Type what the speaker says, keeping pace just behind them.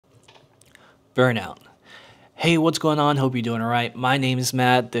Burnout. Hey, what's going on? Hope you're doing alright. My name is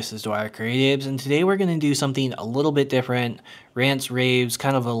Matt, this is Dwyer.Creatives, and today we're going to do something a little bit different. Rants, raves,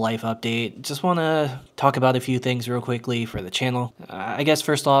 kind of a life update. Just want to talk about a few things real quickly for the channel. I guess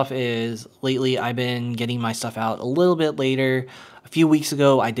first off is, lately I've been getting my stuff out a little bit later. A few weeks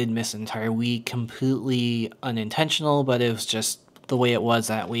ago I did miss an entire week, completely unintentional, but it was just the way it was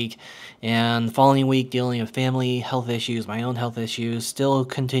that week. And the following week, dealing with family, health issues, my own health issues, still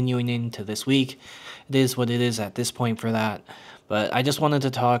continuing into this week. It is what it is at this point for that. But I just wanted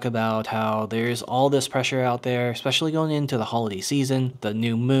to talk about how there's all this pressure out there, especially going into the holiday season, the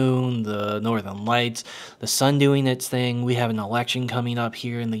new moon, the northern lights, the sun doing its thing. We have an election coming up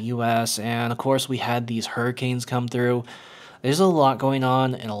here in the US, and of course we had these hurricanes come through. There's a lot going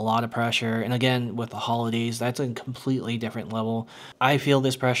on and a lot of pressure, and again, with the holidays, that's a completely different level. I feel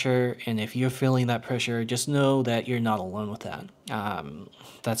this pressure, and if you're feeling that pressure, just know that you're not alone with that.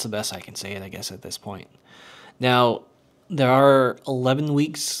 That's the best I can say it, I guess, at this point. Now, there are 11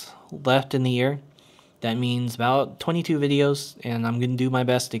 weeks left in the year. That means about 22 videos, and I'm going to do my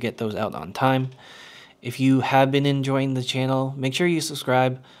best to get those out on time. If you have been enjoying the channel, make sure you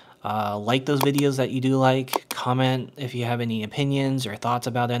subscribe. Like those videos that you do like, comment if you have any opinions or thoughts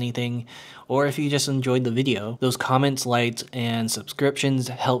about anything, or if you just enjoyed the video. Those comments, likes, and subscriptions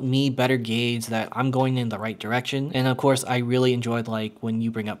help me better gauge that I'm going in the right direction. And of course, I really enjoyed when you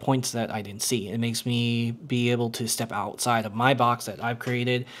bring up points that I didn't see. It makes me be able to step outside of my box that I've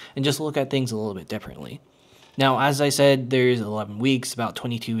created and just look at things a little bit differently. Now, as I said, there's 11 weeks, about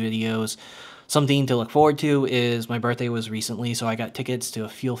 22 videos. Something to look forward to is my birthday was recently, so I got tickets to a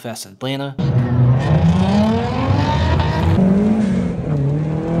Fuel Fest Atlanta.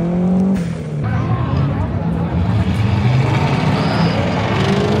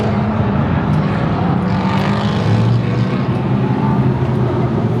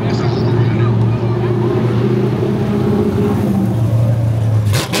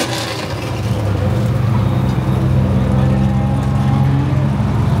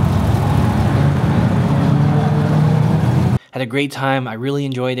 Had a great time. I really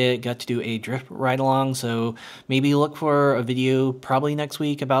enjoyed it. Got to do a drift ride along, so maybe look for a video probably next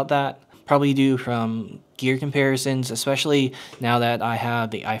week about that. Probably do from gear comparisons, especially now that I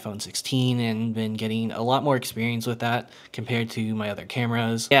have the iPhone 16 and been getting a lot more experience with that compared to my other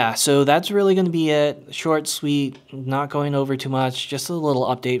cameras. Yeah, so that's really going to be it. Short, sweet, not going over too much. Just a little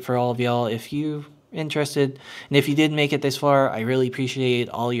update for all of y'all if you interested, and if you did make it this far, I really appreciate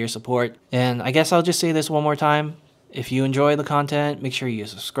all your support. And I guess I'll just say this one more time. If you enjoy the content, make sure you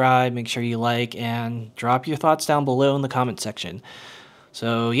subscribe, make sure you like, and drop your thoughts down below in the comment section.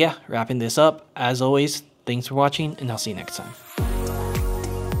 So yeah, wrapping this up. As always, thanks for watching, and I'll see you next time.